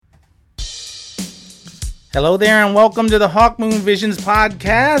Hello there and welcome to the Hawk Moon Visions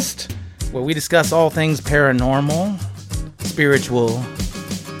podcast, where we discuss all things paranormal, spiritual,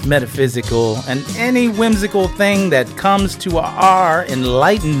 metaphysical, and any whimsical thing that comes to our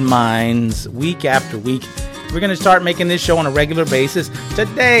enlightened minds week after week. We're going to start making this show on a regular basis.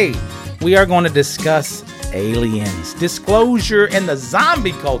 Today, we are going to discuss aliens, disclosure, and the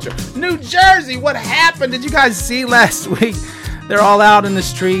zombie culture. New Jersey, what happened? Did you guys see last week? They're all out in the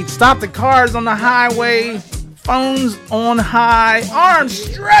street. Stop the cars on the highway. Phones on high. Arms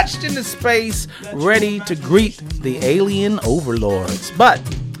stretched into space. Ready to greet the alien overlords. But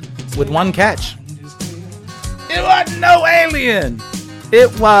with one catch. It wasn't no alien.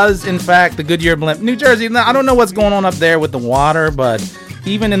 It was, in fact, the Goodyear blimp. New Jersey, I don't know what's going on up there with the water, but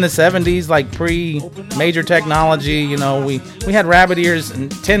even in the 70s, like pre-major technology, you know, we had rabbit ears and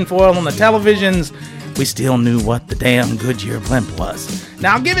tinfoil on the televisions. We still knew what the damn Goodyear blimp was.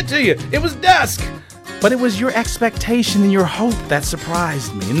 Now, I'll give it to you. It was dusk. But it was your expectation and your hope that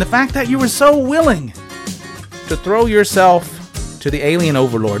surprised me. And the fact that you were so willing to throw yourself to the alien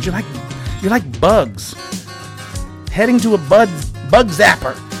overlord. You're like bugs heading to a bug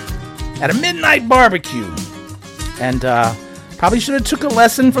zapper at a midnight barbecue. And probably should have took a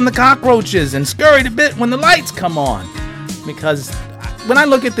lesson from the cockroaches and scurried a bit when the lights come on. Because when I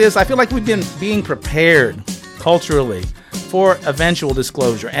look at this, I feel like we've been being prepared culturally for eventual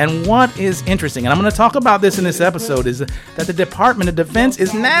disclosure. And what is interesting, and I'm going to talk about this in this episode, is that the Department of Defense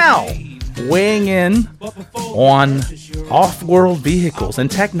is now weighing in on off-world vehicles and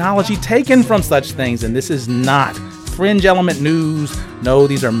technology taken from such things. And this is not fringe element news. No,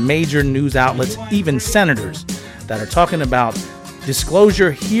 these are major news outlets, even senators, that are talking about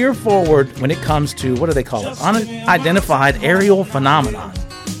disclosure here forward when it comes to, what do they call it? Unidentified aerial phenomenon.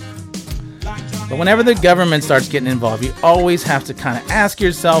 But whenever the government starts getting involved, you always have to kind of ask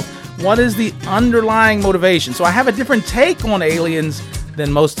yourself, what is the underlying motivation? So I have a different take on aliens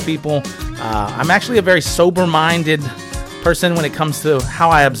than most people. I'm actually a very sober-minded person when it comes to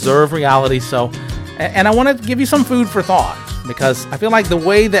how I observe reality. And I want to give you some food for thought, because I feel like the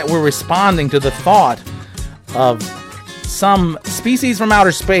way that we're responding to the thought of some species from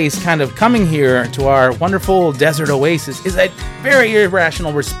outer space kind of coming here to our wonderful desert oasis is a very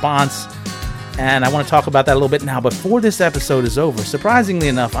irrational response. And I want to talk about that a little bit now. Before this episode is over, surprisingly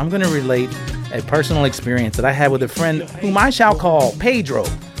enough, I'm going to relate a personal experience that I had with a friend whom I shall call Pedro.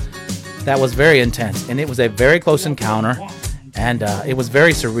 That was very intense, and it was a very close encounter, and it was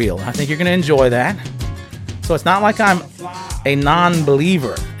very surreal. I think you're going to enjoy that. So it's not like I'm a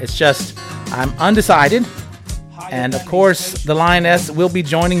non-believer. It's just I'm undecided. And of course, the lioness will be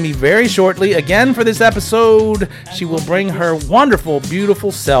joining me very shortly again for this episode. She will bring her wonderful,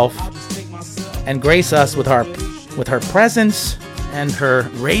 beautiful self and grace us with her presence and her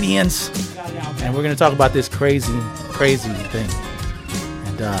radiance. And we're going to talk about this crazy, crazy thing.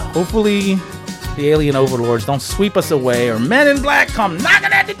 And hopefully the alien overlords don't sweep us away, or Men in Black come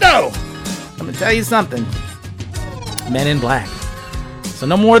knocking at the door. I'm going to tell you something. Men in Black. So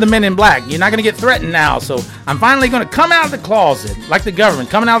no more of the Men in Black. You're not going to get threatened now. So I'm finally going to come out of the closet, like the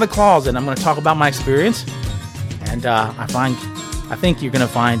government, coming out of the closet. I'm going to talk about my experience. And I think you're going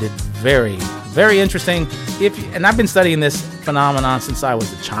to find it very, very interesting. And I've been studying this phenomenon since I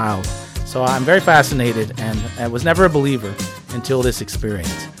was a child. So I'm very fascinated, and I was never a believer until this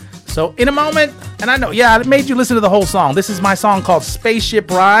experience. So in a moment, and I know, I made you listen to the whole song. This is my song called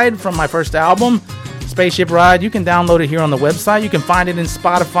Spaceship Ride from my first album, Spaceship Ride. You can download it here on the website. You can find it in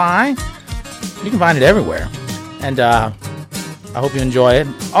Spotify. You can find it everywhere. And I hope you enjoy it.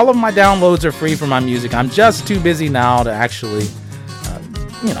 All of my downloads are free for my music. I'm just too busy now to actually,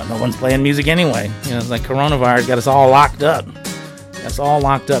 no one's playing music anyway. It's like coronavirus got us all locked up. That's all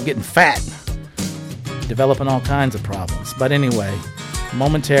locked up, getting fat, developing all kinds of problems. But anyway,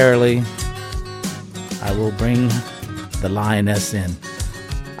 momentarily, I will bring the lioness in.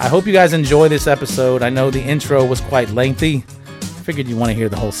 I hope you guys enjoy this episode. I know the intro was quite lengthy. I figured you want to hear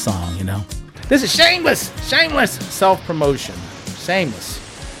the whole song, This is shameless self-promotion. Shameless.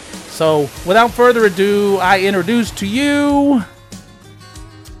 So, without further ado, I introduce to you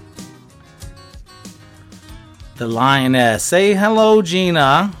the lioness. Say hello,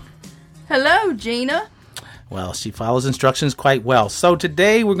 Gina. Hello, Gina. Well, she follows instructions quite well. So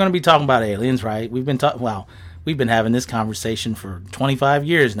today we're going to be talking about aliens, right? We've been having this conversation for 25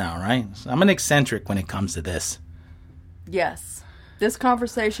 years now, right? So I'm an eccentric when it comes to this. Yes. This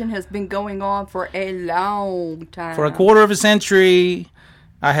conversation has been going on for a long time. For a quarter of a century,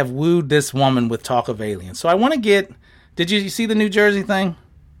 I have wooed this woman with talk of aliens. So I want to did you see the New Jersey thing?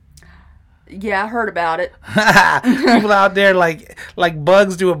 Yeah, I heard about it. People out there like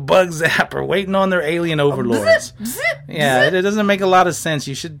bugs do a bug zapper, waiting on their alien overlords. Zip, zip, Yeah, zip. it doesn't make a lot of sense.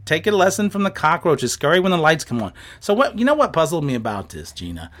 You should take a lesson from the cockroaches. Scurry when the lights come on. So what puzzled me about this,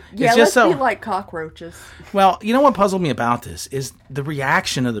 Gina? Yeah, let's be like cockroaches. Well, you know what puzzled me about this is the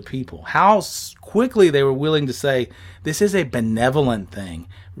reaction of the people. How quickly they were willing to say this is a benevolent thing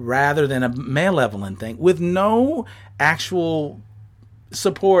rather than a malevolent thing, with no actual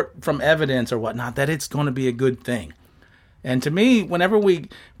support from evidence or whatnot that it's going to be a good thing. And to me, whenever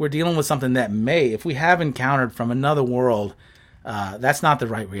we're dealing with something that if we have encountered from another world, that's not the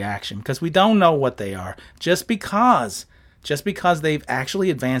right reaction, because we don't know what they are. Just because they've actually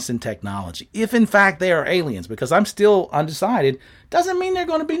advanced in technology, if in fact they are aliens, because I'm still undecided, doesn't mean they're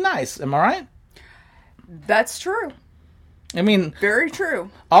going to be nice. Am I right? That's true. I mean, very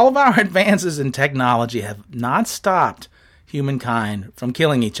true. All of our advances in technology have not stopped humankind from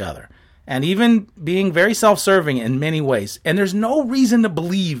killing each other, and even being very self-serving in many ways. And there's no reason to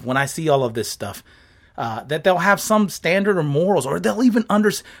believe, when I see all of this stuff, that they'll have some standard or morals, or they'll even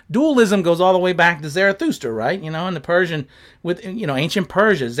dualism goes all the way back to Zarathustra, right? In the Persian, ancient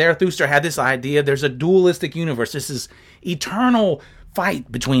Persia, Zarathustra had this idea: there's a dualistic universe. This is eternal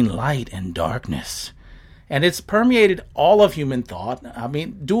fight between light and darkness, and it's permeated all of human thought. I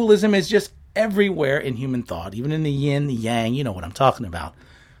mean, dualism is just everywhere in human thought, even in the yin, the yang, you know what I'm talking about.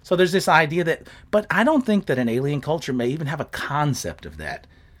 So there's this idea but I don't think that an alien culture may even have a concept of that.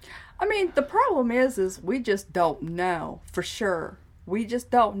 I mean, the problem is we just don't know for sure. We just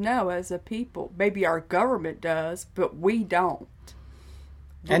don't know as a people. Maybe our government does, but we don't.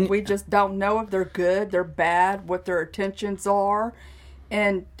 And we just don't know if they're good, they're bad, what their intentions are.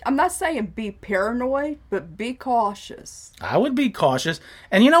 And I'm not saying be paranoid, but be cautious. I would be cautious.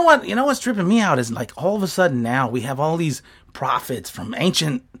 And you know what? What's tripping me out is like all of a sudden now we have all these prophets from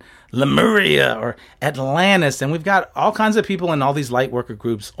ancient Lemuria or Atlantis, and we've got all kinds of people in all these light worker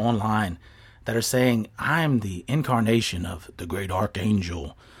groups online that are saying, I'm the incarnation of the great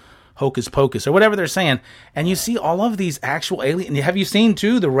archangel, Hocus Pocus, or whatever they're saying. And you see all of these actual aliens. Have you seen,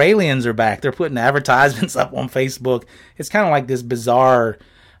 too, the Raelians are back. They're putting advertisements up on Facebook. It's kind of like this bizarre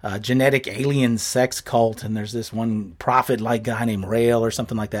genetic alien sex cult, and there's this one prophet-like guy named Rael or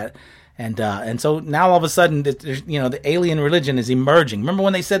something like that. And so now all of a sudden, the alien religion is emerging. Remember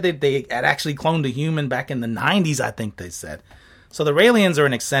when they said that they had actually cloned a human back in the 90s, I think they said. So the Raelians are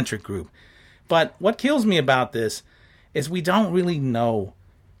an eccentric group. But what kills me about this is we don't really know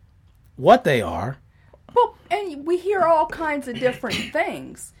what they are. Well, and we hear all kinds of different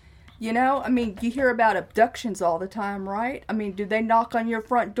things. I mean, you hear about abductions all the time, right? I mean, do they knock on your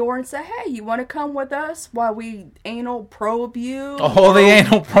front door and say, hey, you want to come with us while we anal probe you? Oh, the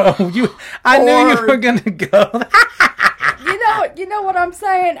anal probe. I knew you were going to go. You know what I'm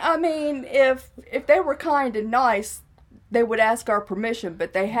saying? I mean, if they were kind and nice, they would ask our permission,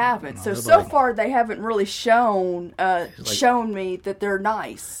 but they haven't. So far, they haven't really shown me that they're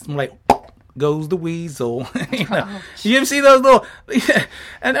nice. I'm like, goes the weasel. You see those little,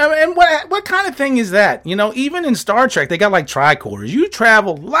 and what kind of thing is that? Even in Star Trek, they got like tricorders. You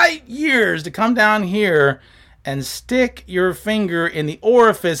travel light years to come down here and stick your finger in the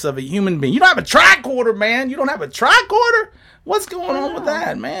orifice of a human being. You don't have a tricorder, man. You don't have a tricorder? What's going on with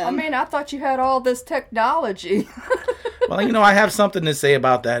that, man? I mean, I thought you had all this technology. Well, I have something to say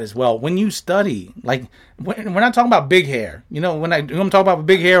about that as well. When you study, like, we're not talking about big hair. When I'm talking about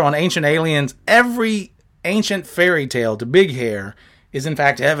big hair on Ancient Aliens, every ancient fairy tale to big hair is, in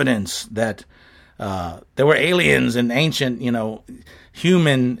fact, evidence that there were aliens in ancient,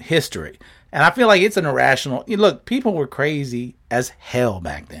 human history. And I feel like it's an irrational... Look, people were crazy as hell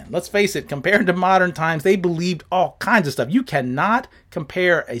back then. Let's face it, compared to modern times, they believed all kinds of stuff. You cannot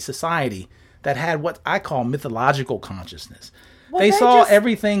compare a society that had what I call mythological consciousness. Well, they saw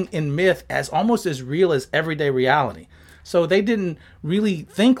everything in myth as almost as real as everyday reality. So they didn't really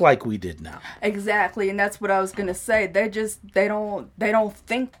think like we did now. Exactly, and that's what I was going to say. They don't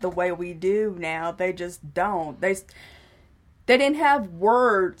think the way we do now. They just don't. They didn't have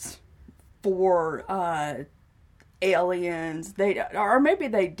words for aliens. Or maybe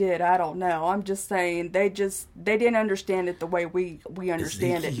they did. I don't know. I'm just saying they didn't understand it the way we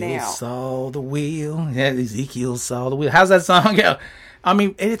understand it now. Ezekiel saw the wheel. Yeah, Ezekiel saw the wheel. How's that song go? I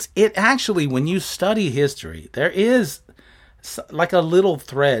mean, it actually, when you study history, there is like a little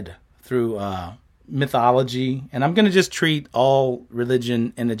thread through mythology, and I'm going to just treat all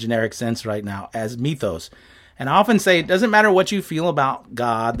religion in a generic sense right now as mythos. And I often say it doesn't matter what you feel about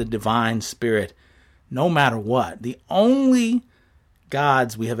God, the divine spirit, no matter what. The only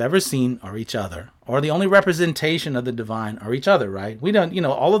gods we have ever seen are each other, or the only representation of the divine are each other, right? We don't,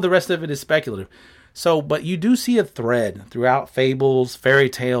 all of the rest of it is speculative. So, but you do see a thread throughout fables, fairy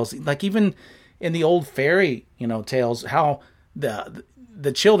tales, like even in the old fairy, tales, how the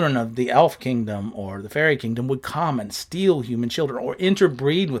children of the elf kingdom or the fairy kingdom would come and steal human children or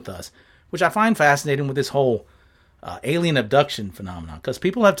interbreed with us, which I find fascinating with this whole alien abduction phenomenon, because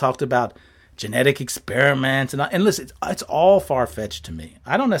people have talked about genetic experiments and listen, it's all far-fetched to me.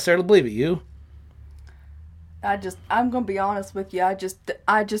 I don't necessarily believe it. You? I'm going to be honest with you. I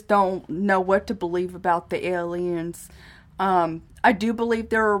just don't know what to believe about the aliens. I do believe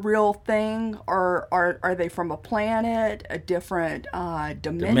they're a real thing, or are they from a planet, a different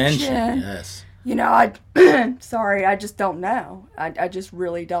dimension? Yes. Sorry, I just don't know. I just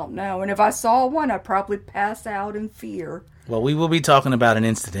really don't know. And if I saw one, I'd probably pass out in fear. Well, we will be talking about an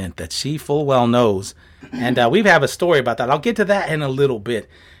incident that she full well knows, and we have a story about that. I'll get to that in a little bit.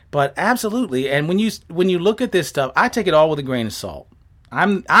 But absolutely, and when you look at this stuff, I take it all with a grain of salt.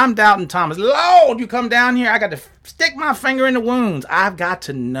 I'm doubting Thomas. Lord, you come down here, I got to stick my finger in the wounds. I've got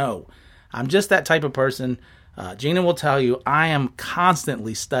to know. I'm just that type of person. Gina will tell you, I am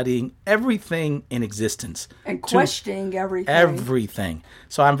constantly studying everything in existence. And questioning everything. Everything.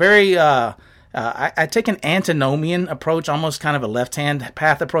 So I'm very, I take an antinomian approach, almost kind of a left-hand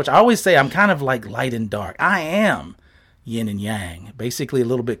path approach. I always say I'm kind of like light and dark. I am yin and yang, basically a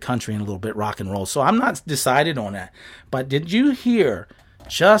little bit country and a little bit rock and roll. So I'm not decided on that. But did you hear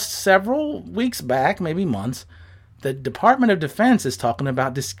just several weeks back, maybe months, the Department of Defense is talking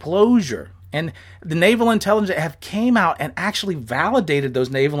about disclosure, and the Naval Intelligence have came out and actually validated those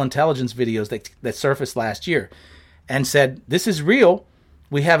naval intelligence videos that surfaced last year and said, this is real.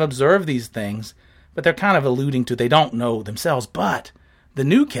 We have observed these things, but they're kind of alluding to they don't know themselves. But the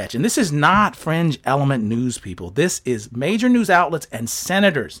new catch, and this is not fringe element news people, this is major news outlets and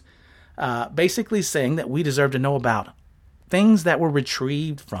senators basically saying that we deserve to know about things that were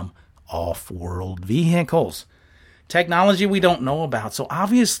retrieved from off-world vehicles, technology we don't know about. So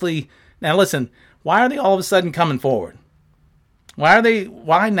obviously, now listen, why are they all of a sudden coming forward?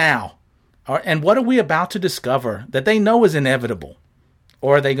 Why now? And what are we about to discover that they know is inevitable?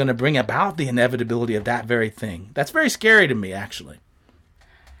 Or are they going to bring about the inevitability of that very thing? That's very scary to me, actually.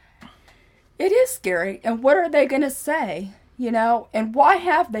 It is scary. And what are they going to say? And why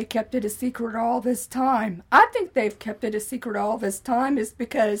have they kept it a secret all this time? I think they've kept it a secret all this time is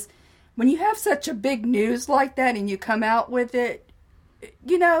because when you have such a big news like that and you come out with it,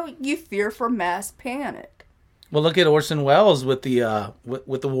 you fear for mass panic. Well, look at Orson Welles with the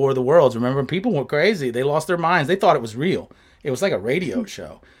with the War of the Worlds. Remember, people were crazy. They lost their minds. They thought it was real. It was like a radio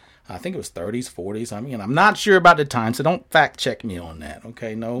show. I think it was 30s, 40s. I'm not sure about the time, so don't fact check me on that.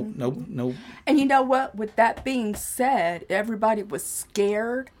 Okay, no. And you know what? With that being said, everybody was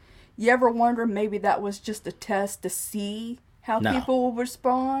scared. You ever wonder maybe that was just a test to see how people will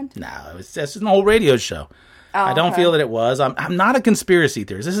respond? No, it was just an old radio show. Oh, I don't feel that it was. I'm not a conspiracy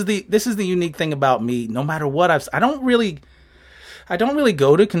theorist. This is the unique thing about me. No matter what I don't really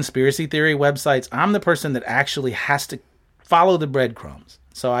go to conspiracy theory websites. I'm the person that actually has to follow the breadcrumbs.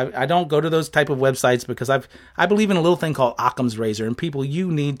 So I don't go to those type of websites because I believe in a little thing called Occam's razor, and people, you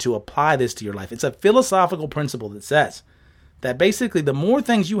need to apply this to your life. It's a philosophical principle that says that basically the more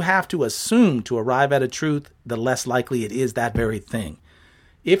things you have to assume to arrive at a truth, the less likely it is that very thing.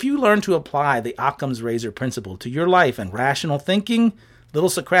 If you learn to apply the Occam's razor principle to your life and rational thinking, little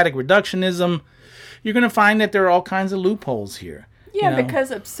Socratic reductionism, you're going to find that there are all kinds of loopholes here. Yeah, because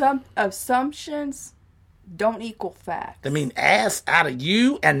of some assumptions don't equal facts. I mean, ass out of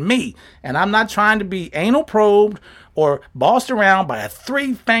you and me. And I'm not trying to be anal probed or bossed around by a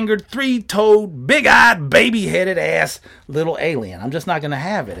 3-fingered, 3-toed, big-eyed, baby-headed ass little alien. I'm just not going to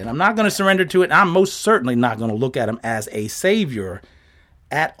have it. And I'm not going to surrender to it. And I'm most certainly not going to look at him as a savior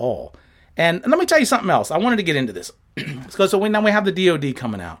at all. And let me tell you something else. I wanted to get into this. So now we have the DOD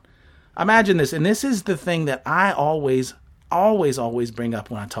coming out. Imagine this. And this is the thing that I always bring up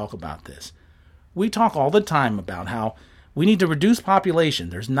when I talk about this. We talk all the time about how we need to reduce population.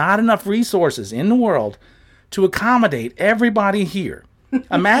 There's not enough resources in the world to accommodate everybody here.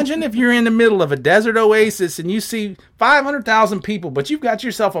 Imagine if you're in the middle of a desert oasis and you see 500,000 people, but you've got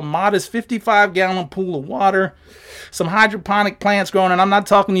yourself a modest 55-gallon pool of water, some hydroponic plants growing, and I'm not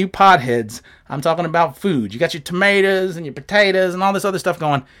talking to you potheads. I'm talking about food. You got your tomatoes and your potatoes and all this other stuff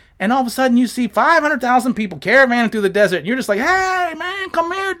going, and all of a sudden you see 500,000 people caravanning through the desert, and you're just like, hey, man, come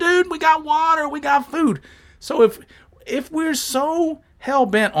here, dude. We got water. We got food. So if we're so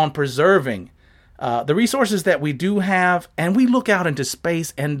hell-bent on preserving the resources that we do have, and we look out into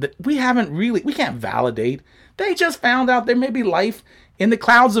space, and we can't validate. They just found out there may be life in the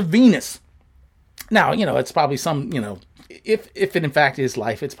clouds of Venus. Now, it's probably some, if it in fact is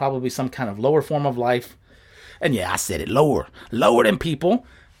life, it's probably some kind of lower form of life. And yeah, I said it, lower than people.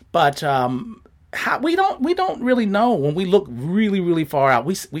 But we don't really know. When we look really, really far out,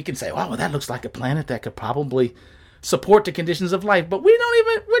 we can say, oh, well, that looks like a planet that could probably support the conditions of life. But we're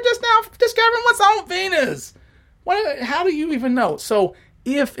just now discovering what's on Venus. How do you even know? So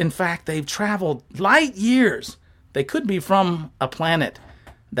if in fact they've traveled light years, they could be from a planet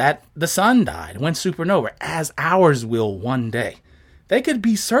that the sun died, went supernova, as ours will one day. They could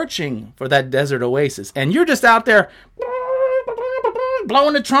be searching for that desert oasis, and you're just out there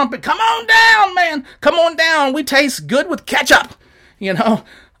blowing the trumpet. Come on down, man. Come on down. We taste good with ketchup.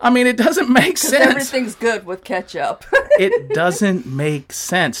 I mean, it doesn't make sense. Everything's good with ketchup. It doesn't make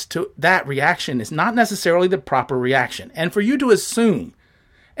sense. That reaction is not necessarily the proper reaction. And for you to assume,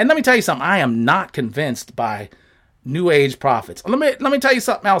 and let me tell you something, I am not convinced by New Age prophets. Let me tell you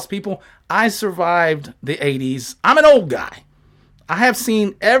something else, people. I survived the 80s. I'm an old guy. I have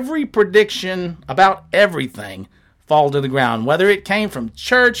seen every prediction about everything fall to the ground, whether it came from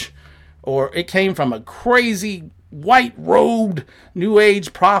church or it came from a crazy white-robed New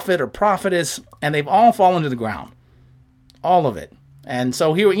Age prophet or prophetess, and they've all fallen to the ground. All of it. And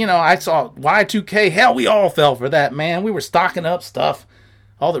so here, I saw Y2K. Hell, we all fell for that, man. We were stocking up stuff.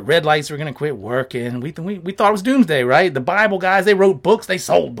 All the red lights were going to quit working. We thought it was doomsday, right? The Bible guys, they wrote books. They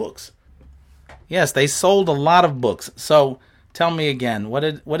sold books. Yes, they sold a lot of books. So tell me again, what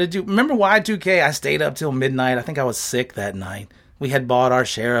did you... Remember Y2K? I stayed up till midnight. I think I was sick that night. We had bought our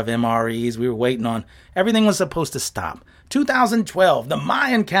share of MREs. We were waiting on... Everything was supposed to stop. 2012, the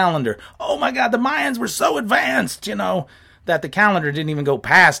Mayan calendar. Oh my God, the Mayans were so advanced, that the calendar didn't even go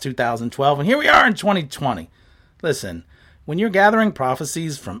past 2012. And here we are in 2020. Listen, when you're gathering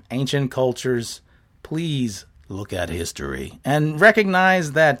prophecies from ancient cultures, please look at history and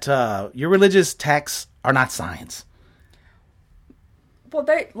recognize that your religious texts are not science. Well,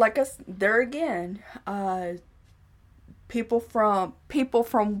 there again, people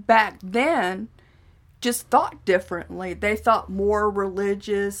from back then just thought differently. They thought more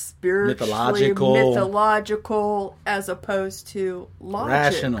religious, spiritually, mythological, as opposed to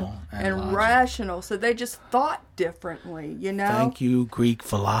logic rational. So they just thought differently, Thank you, Greek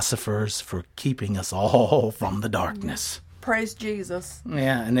philosophers, for keeping us all from the darkness. Praise Jesus.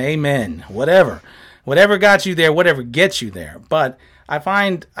 Yeah, and amen. Whatever got you there, whatever gets you there. But I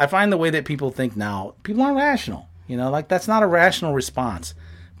find the way that people think now, people aren't rational. That's not a rational response.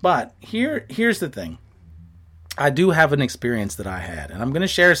 But here's the thing. I do have an experience that I had, and I'm going to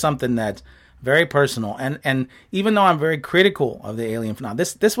share something that's very personal. And even though I'm very critical of the alien phenomenon,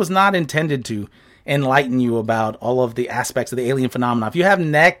 this was not intended to enlighten you about all of the aspects of the alien phenomenon. If you have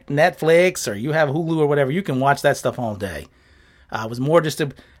Netflix or you have Hulu or whatever, you can watch that stuff all day. It was more just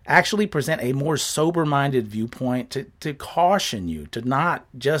to actually present a more sober-minded viewpoint, to caution you, to not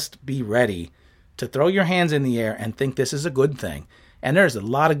just be ready to throw your hands in the air and think this is a good thing. And there's a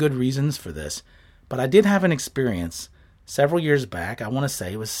lot of good reasons for this. But I did have an experience several years back. I want to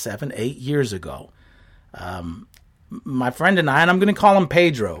say it was 7-8 years ago. My friend and I'm going to call him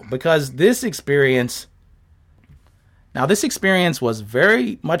Pedro, because this experience was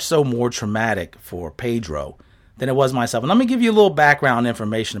very much so more traumatic for Pedro than it was myself. And let me give you a little background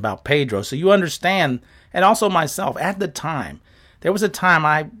information about Pedro so you understand, and also myself. At the time, there was a time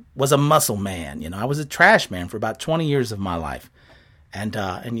I was a muscle man. I was a trash man for about 20 years of my life. And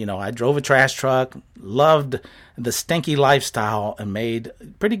I drove a trash truck, loved the stinky lifestyle, and made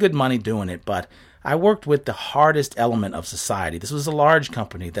pretty good money doing it. But I worked with the hardest element of society. This was a large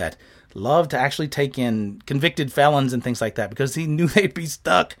company that loved to actually take in convicted felons and things like that, because he knew they'd be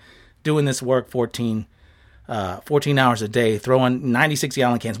stuck doing this work 14 hours a day, throwing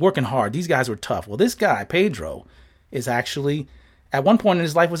 96-gallon cans, working hard. These guys were tough. Well, this guy, Pedro, is actually, at one point in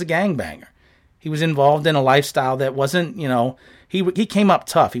his life, was a gangbanger. He was involved in a lifestyle that wasn't, he came up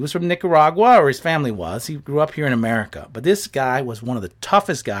tough. He was from Nicaragua, or his family was. He grew up here in America. But this guy was one of the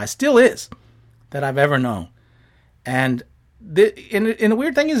toughest guys, still is, that I've ever known. And the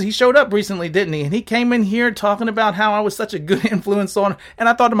weird thing is, he showed up recently, didn't he? And he came in here talking about how I was such a good influence on him. And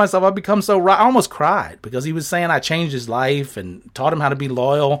I thought to myself, I've become so right. I almost cried, because he was saying I changed his life and taught him how to be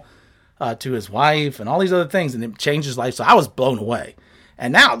loyal to his wife and all these other things. And it changed his life. So I was blown away.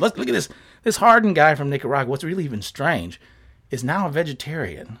 And now, look at this. This hardened guy from Nicaragua, what's really even strange, is now a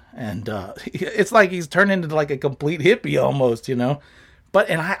vegetarian. And it's like he's turned into like a complete hippie almost, But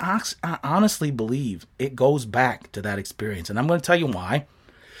I honestly believe it goes back to that experience. And I'm going to tell you why.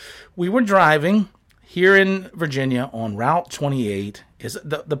 We were driving here in Virginia on Route 28, is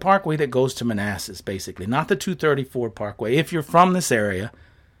the parkway that goes to Manassas, basically. Not the 234 parkway. If you're from this area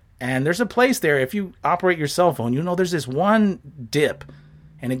And there's a place there, if you operate your cell phone, there's this one dip,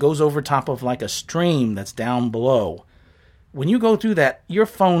 and it goes over top of like a stream that's down below. When you go through that, your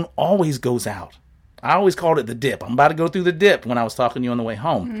phone always goes out. I always called it the dip. I'm about to go through the dip when I was talking to you on the way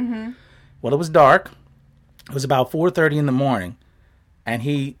home. Mm-hmm. Well, it was dark. It was about 4:30 in the morning. And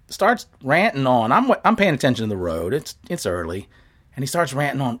he starts ranting on. I'm paying attention to the road. It's early. And he starts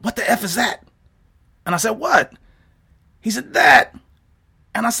ranting on, what the F is that? And I said, what? He said, that.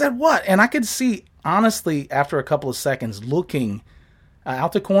 And I said, what? And I could see, honestly, after a couple of seconds, looking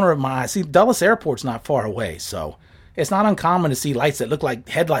out the corner of my eye. See, Dulles Airport's not far away, so it's not uncommon to see lights that look like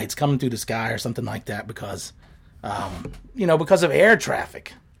headlights coming through the sky or something like that because of air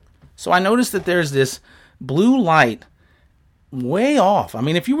traffic. So I noticed that there's this blue light way off. I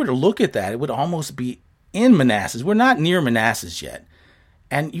mean, if you were to look at that, it would almost be in Manassas. We're not near Manassas yet.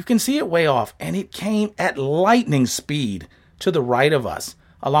 And you can see it way off. And it came at lightning speed to the right of us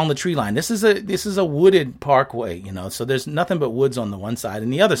along the tree line. This is a wooded parkway, so there's nothing but woods on the one side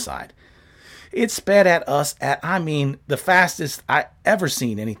and the other side. It sped at us at, the fastest I ever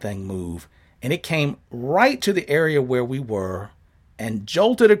seen anything move. And it came right to the area where we were and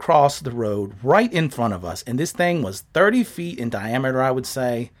jolted across the road right in front of us. And this thing was 30 feet in diameter, I would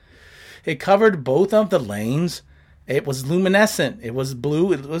say. It covered both of the lanes. It was luminescent. It was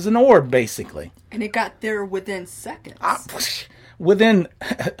blue. It was an orb, basically. And it got there within seconds. Within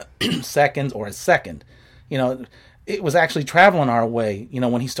seconds or a second. It was actually traveling our way,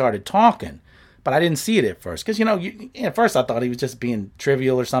 when he started talking. But I didn't see it at first. Because, at first I thought he was just being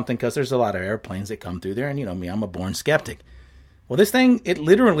trivial or something because there's a lot of airplanes that come through there. And, me, I'm a born skeptic. Well, this thing, it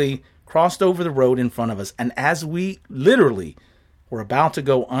literally crossed over the road in front of us. And as we literally were about to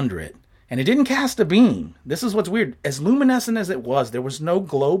go under it, and it didn't cast a beam. This is what's weird. As luminescent as it was, there was no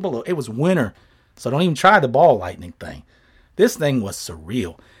glow below. It was winter. So don't even try the ball lightning thing. This thing was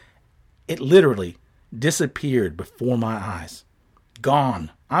surreal. It literally disappeared before my eyes.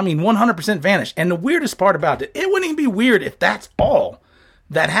 Gone. 100% vanished. And the weirdest part about it wouldn't even be weird if that's all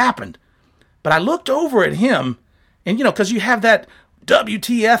that happened. But I looked over at him, and because you have that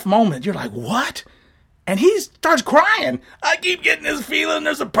WTF moment. You're like, what? And he starts crying. I keep getting this feeling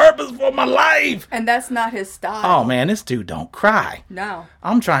there's a purpose for my life. And that's not his style. Oh, man, this dude don't cry. No.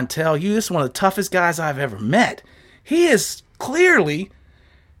 I'm trying to tell you, this is one of the toughest guys I've ever He is clearly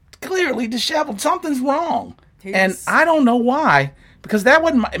disheveled. Something's wrong. And I don't know why. Because that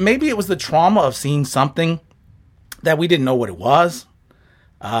wasn't, maybe it was the trauma of seeing something that we didn't know what it was.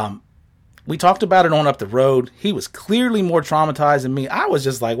 We talked about it on up the road. He was clearly more traumatized than me. I was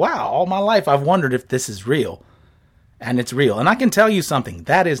just like, wow, all my life I've wondered if this is real. And it's real. And I can tell you something.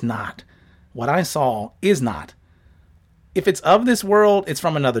 That is not. What I saw is not. If it's of this world, it's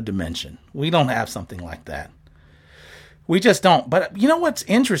from another dimension. We don't have something like that. We just don't. But you know what's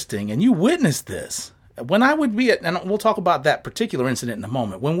interesting? And you witnessed this. When I would be at, and we'll talk about that particular incident in a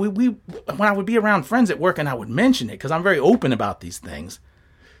moment. When I would be around friends at work and I would mention it, because I'm very open about these things,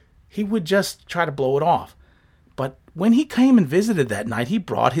 he would just try to blow it off. But when he came and visited that night, he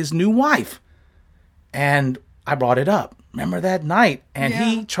brought his new wife. And I brought it up. Remember that night? And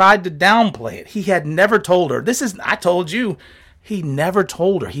he tried to downplay it. He had never told her. I told you. He never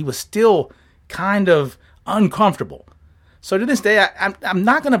told her. He was still kind of uncomfortable. So to this day, I'm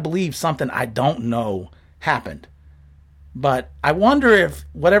not going to believe something I don't know happened. But I wonder if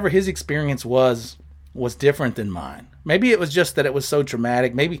whatever his experience was different than mine. Maybe it was just that it was so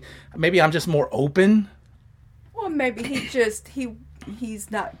traumatic. Maybe I'm just more open. Well, maybe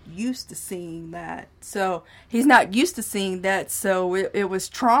he's not used to seeing that. So he's not used to seeing that. So it was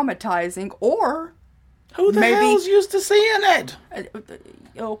traumatizing. Or who the hell's used to seeing it?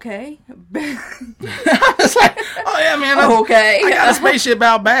 Okay. I was like, oh yeah, man. I got a spaceship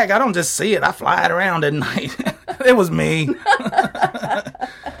out back. I don't just see it. I fly it around at night. It was me.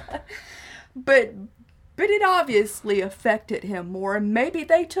 But it obviously affected him more, and maybe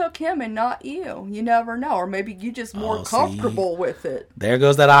they took him and not you. You never know. Or maybe you just more comfortable with it. There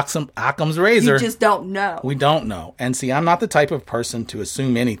goes that Occam's razor. You just don't know. We don't know. And see, I'm not the type of person to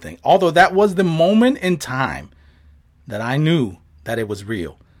assume anything. Although that was the moment in time that I knew that it was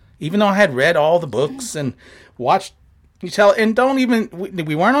real. Even though I had read all the books and watched, we weren't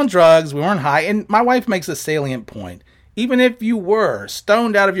on drugs, we weren't high. And my wife makes a salient point. Even if you were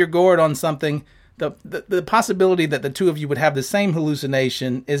stoned out of your gourd on something, the possibility that the two of you would have the same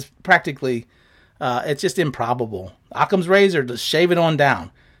hallucination is practically, it's just improbable. Occam's razor, just shave it on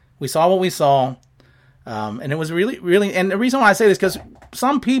down. We saw what we saw, and it was really, really, and the reason why I say this, because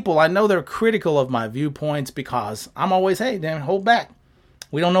some people, I know they're critical of my viewpoints because I'm always, hey, damn, hold back.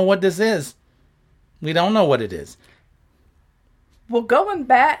 We don't know what this is. We don't know what it is. Well, going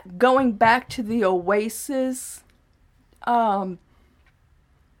back to the Oasis, the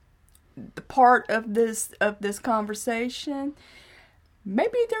part of this conversation,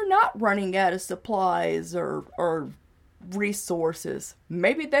 maybe they're not running out of supplies or resources.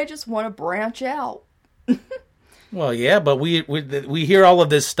 Maybe they just want to branch out. Well, yeah, but we hear all of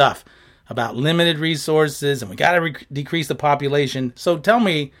this stuff about limited resources and we got to decrease the population. So tell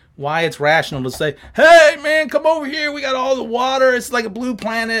me why it's rational to say, hey, man, come over here. We got all the water. It's like a blue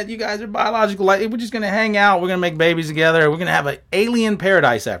planet. You guys are biological. We're just going to hang out. We're going to make babies together. We're going to have an alien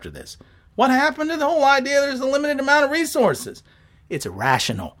paradise after this. What happened to the whole idea there's a limited amount of resources? It's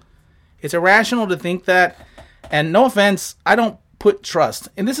irrational. It's irrational to think that. And no offense, I don't put trust.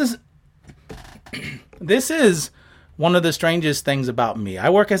 And this is one of the strangest things about me. I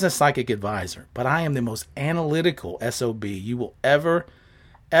work as a psychic advisor, but I am the most analytical SOB you will ever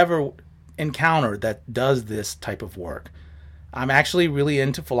encounter that does this type of work. I'm actually really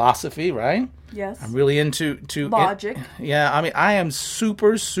into philosophy, right? Yes. I'm really into logic. I am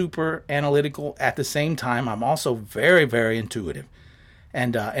super analytical at the same time. I'm also very, very intuitive.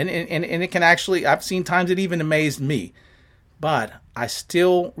 And it can actually, I've seen times it even amazed me. But I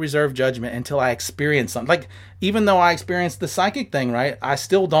still reserve judgment until I experience something. Like, even though I experienced the psychic thing, right, I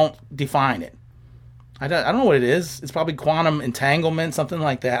still don't define it. I don't know what it is. It's probably quantum entanglement, something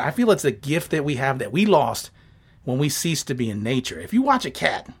like that. I feel it's a gift that we have that we lost when we ceased to be in nature. If you watch a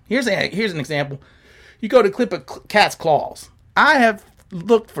cat, here's an example. You go to clip a cat's claws. I have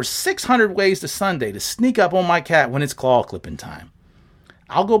looked for 600 ways to Sunday to sneak up on my cat when it's claw clipping time.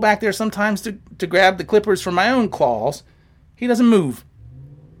 I'll go back there sometimes to grab the clippers from my own claws. He doesn't move.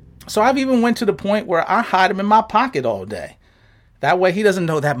 So I've even went to the point where I hide him in my pocket all day. That way he doesn't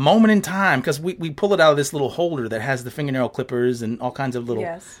know that moment in time, because we pull it out of this little holder that has the fingernail clippers and all kinds of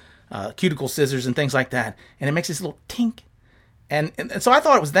little cuticle scissors and things like that. And it makes this little tink. And so I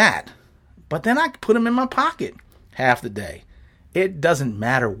thought it was that. But then I put him in my pocket half the day. It doesn't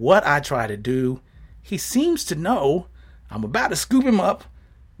matter what I try to do. He seems to know I'm about to scoop him up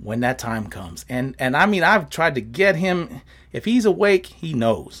when that time comes. And I mean, I've tried to get him. If he's awake, he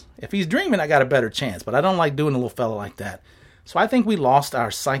knows. If he's dreaming, I got a better chance. But I don't like doing a little fella like that. So I think we lost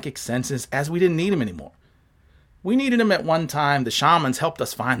our psychic senses as we didn't need them anymore. We needed them at one time. The shamans helped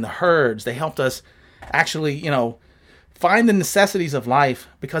us find the herds. They helped us actually, find the necessities of life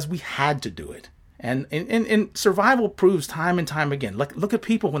because we had to do it. And survival proves time and time again. Look at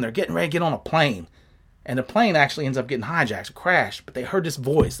people when they're getting ready to get on a plane. And the plane actually ends up getting hijacked or crashed. But they heard this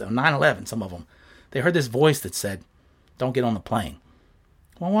voice, on 9/11, some of them. They heard this voice that said, don't get on the plane.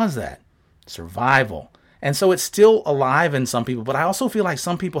 What was that? Survival. And so it's still alive in some people. But I also feel like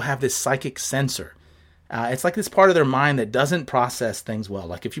some people have this psychic sensor. It's like this part of their mind that doesn't process things well.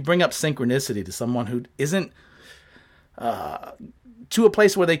 Like if you bring up synchronicity to someone who isn't to a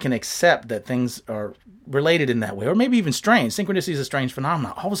place where they can accept that things are related in that way, or maybe even strange. Synchronicity is a strange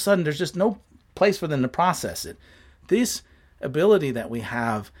phenomenon. All of a sudden, there's just no place for them to process it. This ability that we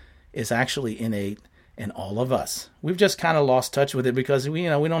have is actually innate in all of us. We've just kind of lost touch with it because we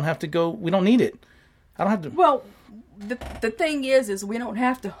don't have to go. We don't need it. I don't have to. Well, the thing is we don't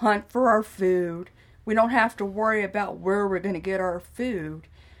have to hunt for our food. We don't have to worry about where we're going to get our food,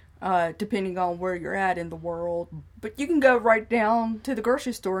 depending on where you're at in the world. But you can go right down to the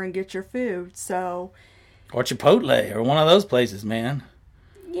grocery store and get your food. So, or Chipotle, or one of those places, man.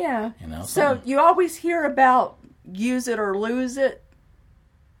 Yeah. So you always hear about use it or lose it.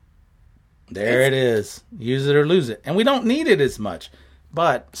 There it is. Use it or lose it. And we don't need it as much.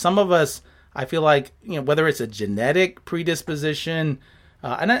 But some of us, I feel like, whether it's a genetic predisposition,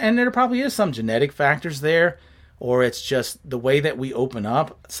 and there probably is some genetic factors there, or it's just the way that we open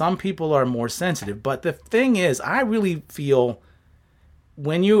up. Some people are more sensitive. But the thing is, I really feel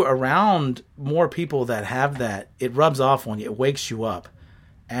when you're around more people that have that, it rubs off on you. It wakes you up.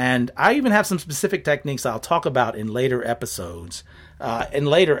 And I even have some specific techniques I'll talk about in later episodes.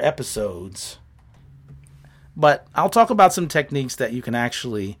 But I'll talk about some techniques that you can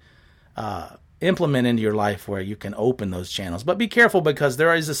actually implement into your life where you can open those channels. But be careful, because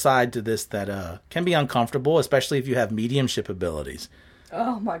there is a side to this that can be uncomfortable, especially if you have mediumship abilities.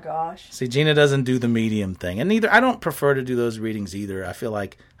 Oh my gosh. See, Gina doesn't do the medium thing. And I don't prefer to do those readings either. I feel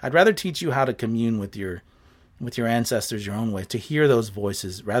like I'd rather teach you how to commune with your ancestors your own way, to hear those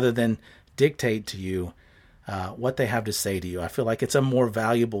voices rather than dictate to you what they have to say to you. I feel like it's a more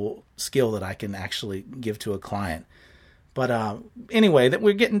valuable skill that I can actually give to a client. But anyway, that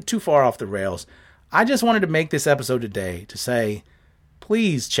we're getting too far off the rails. I just wanted to make this episode today to say,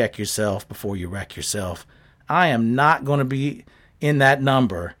 please check yourself before you wreck yourself. I am not going to be in that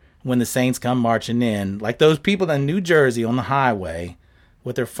number when the saints come marching in, like those people in New Jersey on the highway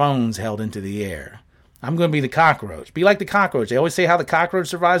with their phones held into the air. I'm going to be the cockroach. Be like the cockroach. They always say how the cockroach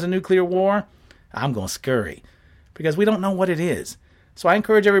survives a nuclear war. I'm going to scurry because we don't know what it is. So I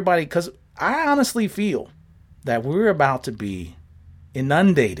encourage everybody, because I honestly feel that we're about to be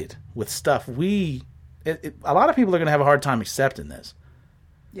inundated with stuff. A lot of people are going to have a hard time accepting this.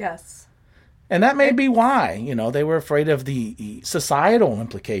 Yes. And that may be why, they were afraid of the societal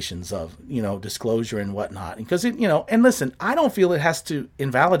implications of, disclosure and whatnot. Because, and listen, I don't feel it has to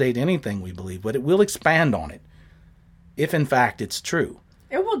invalidate anything we believe, but it will expand on it if, in fact, it's true.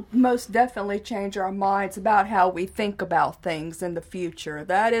 It will most definitely change our minds about how we think about things in the future.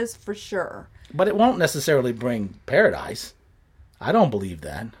 That is for sure. But it won't necessarily bring paradise. I don't believe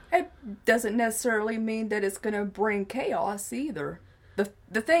that. It doesn't necessarily mean that it's going to bring chaos either.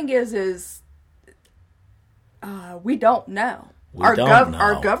 The thing is we don't know.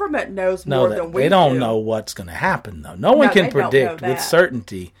 Our government knows more than we do. They don't know what's going to happen, though. No one can predict with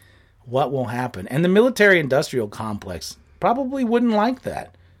certainty what will happen. And the military-industrial complex probably wouldn't like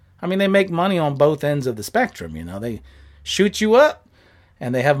that. I mean, they make money on both ends of the spectrum, They shoot you up,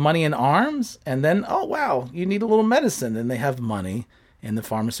 and they have money in arms, and then, oh, wow, you need a little medicine. And they have money in the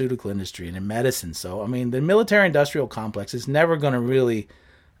pharmaceutical industry and in medicine. So, I mean, the military-industrial complex is never going to really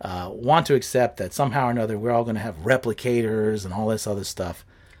want to accept that somehow or another we're all going to have replicators and all this other stuff.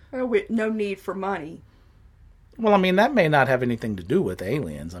 Well, no need for money. Well, I mean, that may not have anything to do with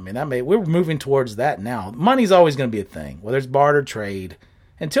aliens. I mean, we're moving towards that now. Money's always going to be a thing, whether it's barter trade.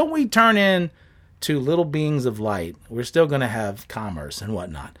 Until we turn into little beings of light, we're still going to have commerce and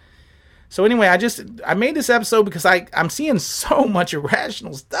whatnot. So anyway, I made this episode because I'm seeing so much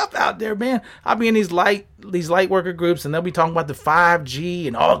irrational stuff out there, man. I'll be in these light worker groups, and they'll be talking about the 5G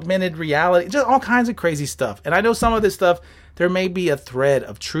and augmented reality, just all kinds of crazy stuff. And I know some of this stuff, there may be a thread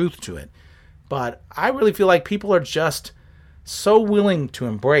of truth to it. But I really feel like people are just so willing to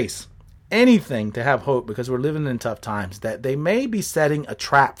embrace anything to have hope because we're living in tough times that they may be setting a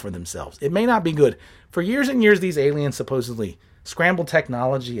trap for themselves. It may not be good. For years and years, these aliens supposedly scrambled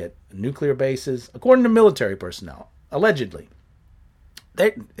technology at nuclear bases, according to military personnel, allegedly.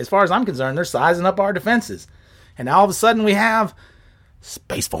 As far as I'm concerned, they're sizing up our defenses. And now all of a sudden we have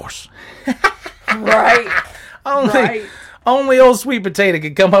Space Force. Right. Only old Sweet Potato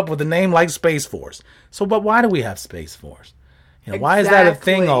could come up with a name like Space Force. So, but why do we have Space Force? Why is that a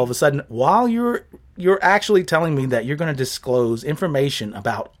thing all of a sudden? While you're actually telling me that you're going to disclose information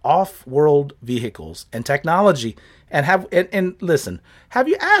about off-world vehicles and technology, and listen, have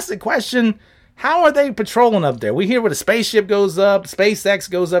you asked the question, how are they patrolling up there? We hear where the spaceship goes up, SpaceX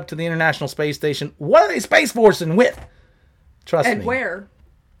goes up to the International Space Station. What are they Space Forcing with? Trust me. And where?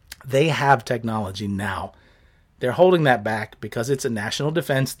 They have technology now. They're holding that back because it's a national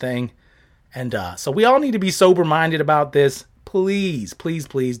defense thing. And so we all need to be sober-minded about this. Please, please,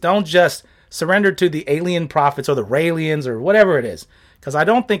 please don't just surrender to the alien prophets or the Raelians or whatever it is. Because I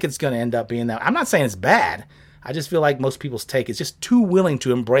don't think it's going to end up being that. I'm not saying it's bad. I just feel like most people's take is just too willing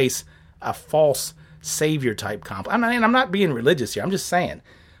to embrace a false savior type complex. I'm not being religious here. I'm just saying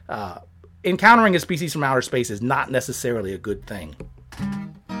encountering a species from outer space is not necessarily a good thing.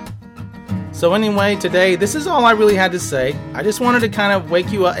 So anyway, today, this is all I really had to say. I just wanted to kind of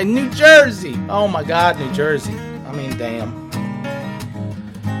wake you up. In New Jersey! Oh my God, New Jersey. I mean, damn.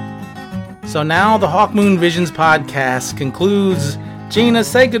 So now the Hawk Moon Visions podcast concludes. Gina,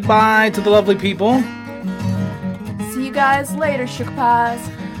 say goodbye to the lovely people. See you guys later, sugar pies.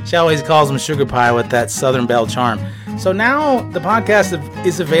 She always calls them sugar pie with that Southern Belle charm. So now the podcast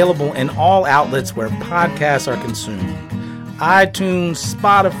is available in all outlets where podcasts are consumed. iTunes,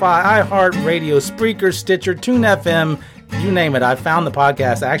 Spotify, iHeartRadio, Spreaker, Stitcher, TuneFM, you name it. I found the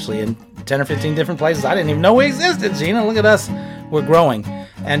podcast actually in 10 or 15 different places I didn't even know we existed, Gina. Look at us. We're growing.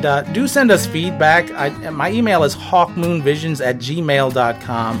 And do send us feedback. My email is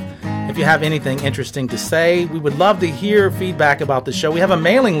hawkmoonvisions@gmail.com. If you have anything interesting to say, we would love to hear feedback about the show. We have a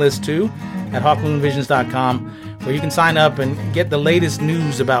mailing list, too, at hawkmoonvisions.com, where you can sign up and get the latest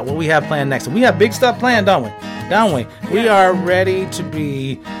news about what we have planned next. And we have big stuff planned, don't we? Don't we? We are ready to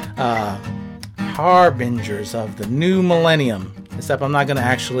be harbingers of the new millennium. Except I'm not going to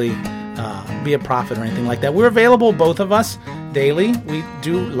actually be a prophet or anything like that. We're available, both of us, daily. We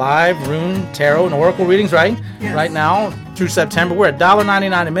do live rune, tarot, and oracle readings, right? Yes. Right now, through September, we're at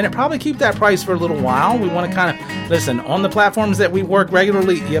 $1.99 a minute. Probably keep that price for a little while. We want to kind of, listen, on the platforms that we work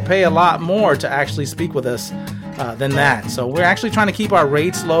regularly, you pay a lot more to actually speak with us than that. So we're actually trying to keep our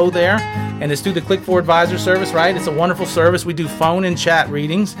rates low there. And it's through the Click 4 Advisor service, right? It's a wonderful service. We do phone and chat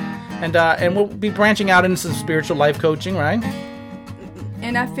readings. And we'll be branching out into some spiritual life coaching, right?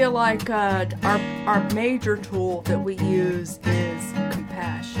 And I feel like our major tool that we use is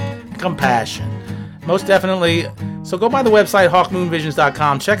compassion. Compassion. Most definitely. So go by the website,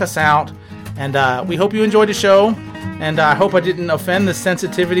 hawkmoonvisions.com. Check us out. And we hope you enjoyed the show. And I hope I didn't offend the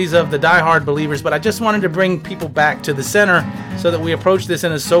sensitivities of the diehard believers. But I just wanted to bring people back to the center so that we approach this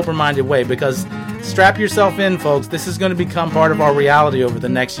in a sober-minded way. Because strap yourself in, folks. This is going to become part of our reality over the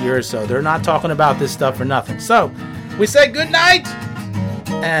next year or so. They're not talking about this stuff for nothing. So we say good night.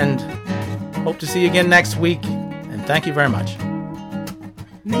 And hope to see you again next week. And thank you very much.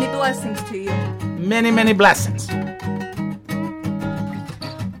 Many blessings to you. Many, many blessings.